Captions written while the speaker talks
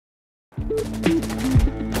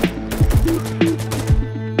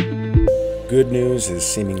Good news is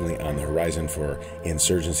seemingly on the horizon for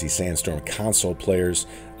Insurgency Sandstorm console players.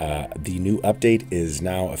 The new update is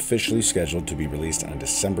now officially scheduled to be released on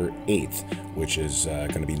December 8th, which is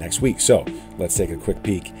going to be next week. So let's take a quick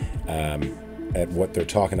peek at what they're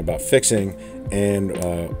talking about fixing and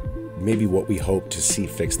maybe what we hope to see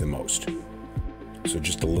fixed the most. So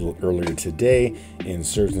just a little earlier today,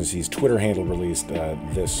 Insurgency's Twitter handle released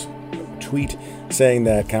this tweet saying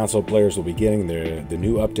that console players will be getting the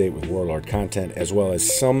new update with Warlord content, as well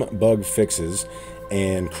as some bug fixes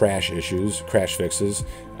and crash fixes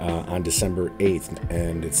on December 8th.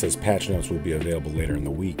 And it says patch notes will be available later in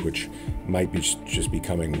the week, which might be just be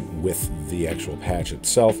coming with the actual patch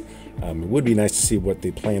itself. It would be nice to see what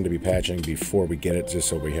they plan to be patching before we get it, just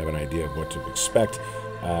so we have an idea of what to expect.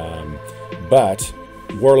 But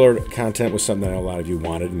Warlord content was something that a lot of you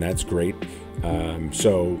wanted, and that's great.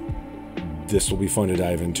 So this will be fun to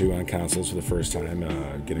dive into on consoles for the first time,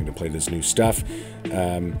 getting to play this new stuff.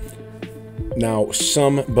 Now,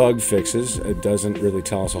 some bug fixes, it doesn't really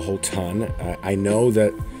tell us a whole ton. I know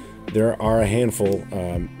that there are a handful,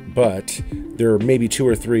 but there are maybe 2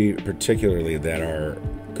 or 3 particularly that are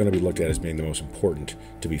going to be looked at as being the most important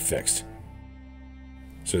to be fixed.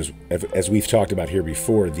 So as we've talked about here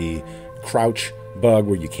before, the crouch bug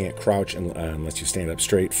where you can't crouch unless you stand up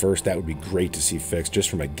straight first, that would be great to see fixed just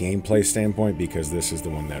from a gameplay standpoint, because this is the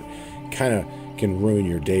one that kind of can ruin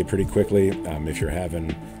your day pretty quickly. If you're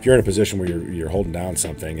in a position where you're holding down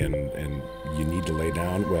something and you need to lay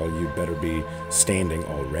down, well, you better be standing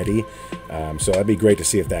already. So that'd be great to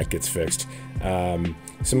see if that gets fixed.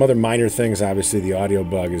 Some other minor things, obviously the audio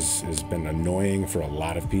bug has been annoying for a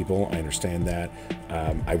lot of people. I understand that.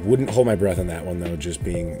 I wouldn't hold my breath on that one though, just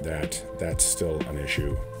being that that's still an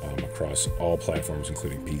issue across all platforms,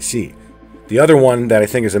 including PC. The other one that I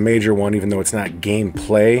think is a major one, even though it's not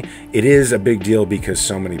gameplay, it is a big deal because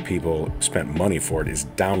so many people spent money for it, is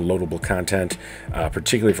downloadable content,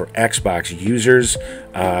 particularly for Xbox users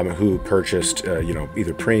who purchased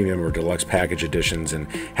either premium or deluxe package editions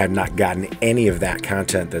and have not gotten any of that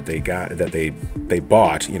content that they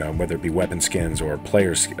bought, whether it be weapon skins or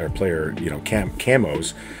player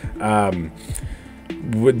camos.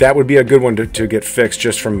 That would be a good one to get fixed,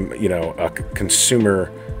 just from a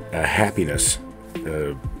consumer happiness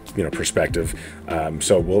perspective.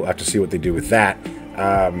 So we'll have to see what they do with that.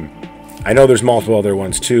 I know there's multiple other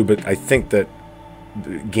ones too, but I think that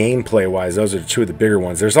gameplay wise, those are 2 of the bigger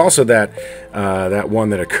ones. There's also that one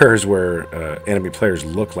that occurs where enemy players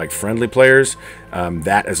look like friendly players.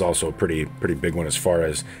 That is also a pretty big one as far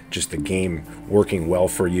as just the game working well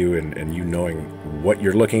for you and you knowing what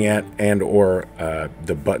you're looking at and or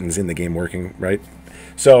the buttons in the game working right.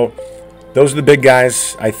 So those are the big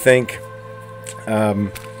guys. I think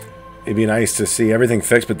it'd be nice to see everything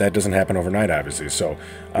fixed, but that doesn't happen overnight, obviously. So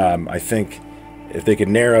I think if they could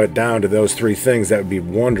narrow it down to those 3 things, that would be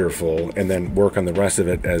wonderful, and then work on the rest of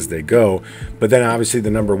it as they go. But then obviously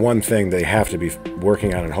the number one thing they have to be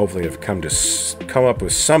working on, and hopefully have come up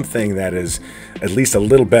with something that is at least a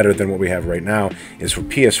little better than what we have right now, is for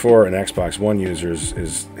PS4 and Xbox One users,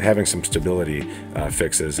 is having some stability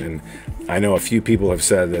fixes. And I know a few people have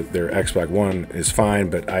said that their Xbox One is fine,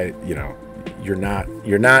 but you're not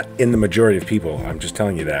in the majority of people. I'm just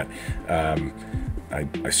telling you that.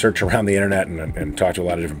 I search around the internet and talk to a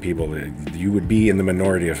lot of different people. You would be in the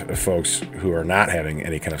minority of folks who are not having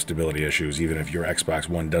any kind of stability issues, even if your Xbox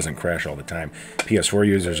One doesn't crash all the time. PS4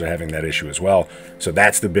 users are having that issue as well. So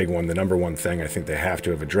that's the big one, the number one thing I think they have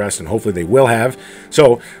to have addressed, and hopefully they will have.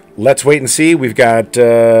 So let's wait and see. We've got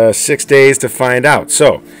 6 days to find out.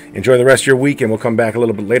 So enjoy the rest of your week, and we'll come back a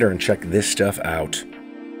little bit later and check this stuff out.